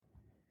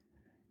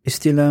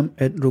Istilam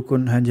at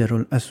Rukun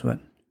Hajarul Aswad.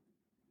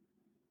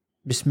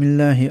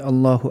 Bismillahi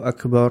Allahu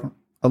Akbar,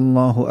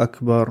 Allahu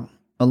Akbar,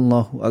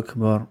 Allahu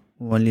Akbar,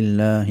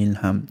 Walillahil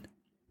Hamd.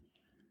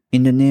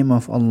 In the name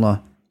of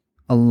Allah,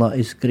 Allah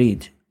is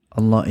great,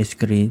 Allah is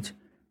great,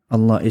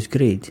 Allah is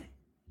great,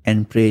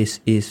 and praise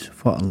is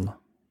for Allah.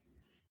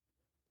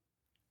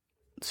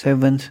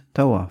 7th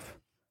Tawaf.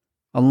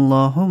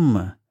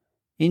 Allahumma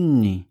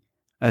inni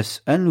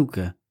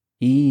as'aluka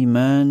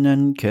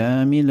imanan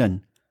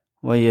kamilan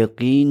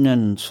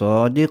ويقينا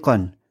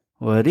صادقا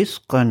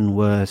ورزقا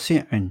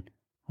واسعا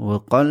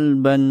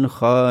وقلبا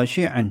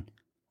خاشعا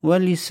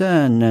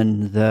ولسانا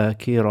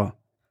ذاكرا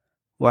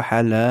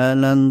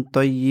وحلالا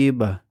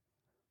طيبا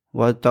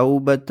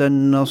وتوبة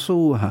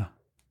نصوحا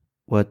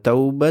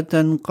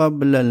وتوبة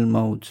قبل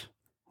الموت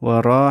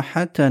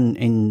وراحة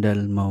عند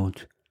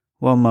الموت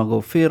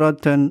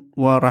ومغفرة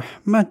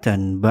ورحمة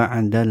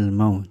بعد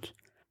الموت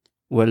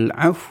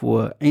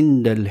والعفو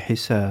عند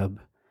الحساب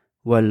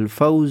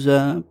والفوز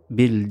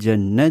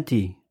بالجنة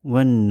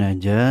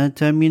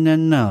والنجاة من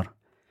النار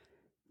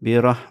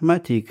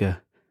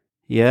برحمتك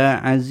يا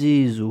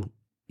عزيز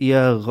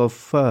يا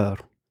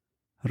غفار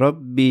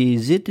ربي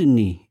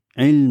زدني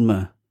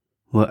علما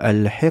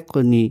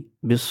وألحقني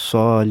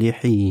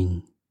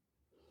بالصالحين.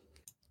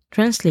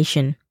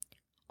 Translation.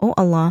 O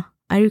Allah,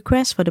 I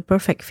request for the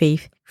perfect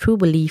faith, true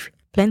belief,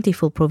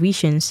 plentiful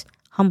provisions,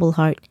 humble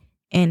heart,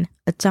 and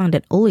a tongue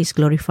that always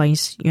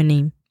glorifies your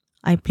name.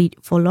 I plead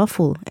for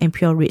lawful and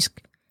pure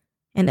rizq,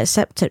 and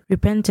accepted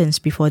repentance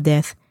before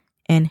death,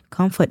 and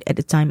comfort at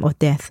the time of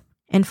death,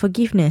 and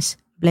forgiveness,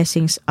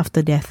 blessings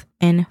after death,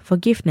 and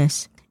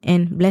forgiveness,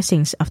 and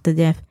blessings after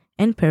death,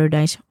 and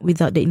paradise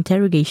without the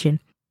interrogation,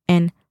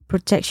 and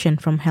protection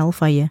from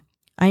hellfire.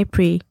 I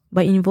pray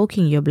by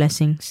invoking your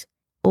blessings.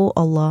 O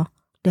Allah,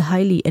 the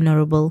highly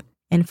honorable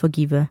and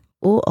forgiver.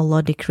 O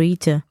Allah, the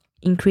Creator,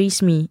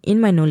 increase me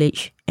in my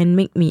knowledge, and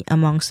make me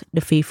amongst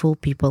the faithful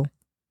people.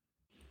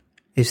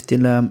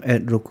 Istilam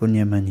at Rukun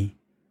Yamani.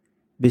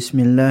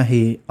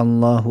 Bismillahi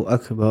Allahu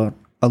Akbar,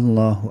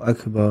 Allahu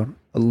Akbar,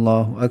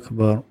 Allahu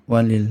Akbar,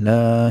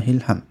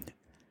 Walillahil Hamd.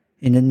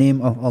 In the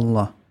name of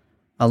Allah,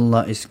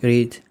 Allah is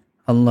great,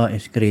 Allah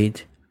is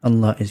great,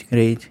 Allah is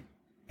great,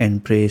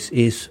 and praise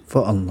is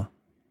for Allah.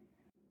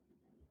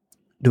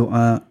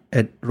 Dua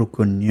at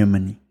Rukun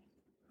Yamani.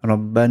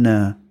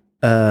 Rabbana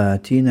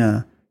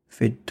atina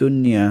fid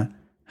dunya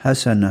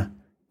hasanah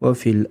wa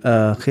fil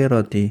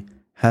akhirati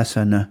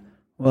hasanah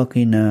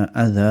وقنا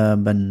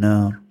عذاب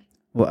النار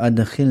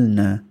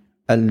وأدخلنا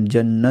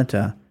الجنة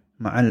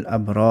مع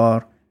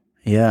الأبرار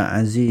يا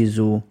عزيز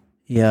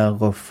يا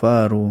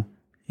غفار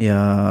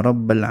يا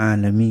رب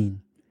العالمين.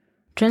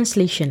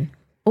 Translation.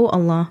 O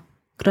Allah,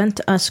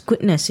 grant us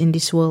goodness in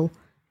this world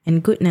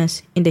and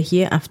goodness in the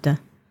hereafter,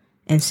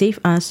 and save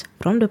us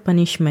from the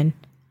punishment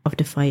of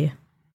the fire.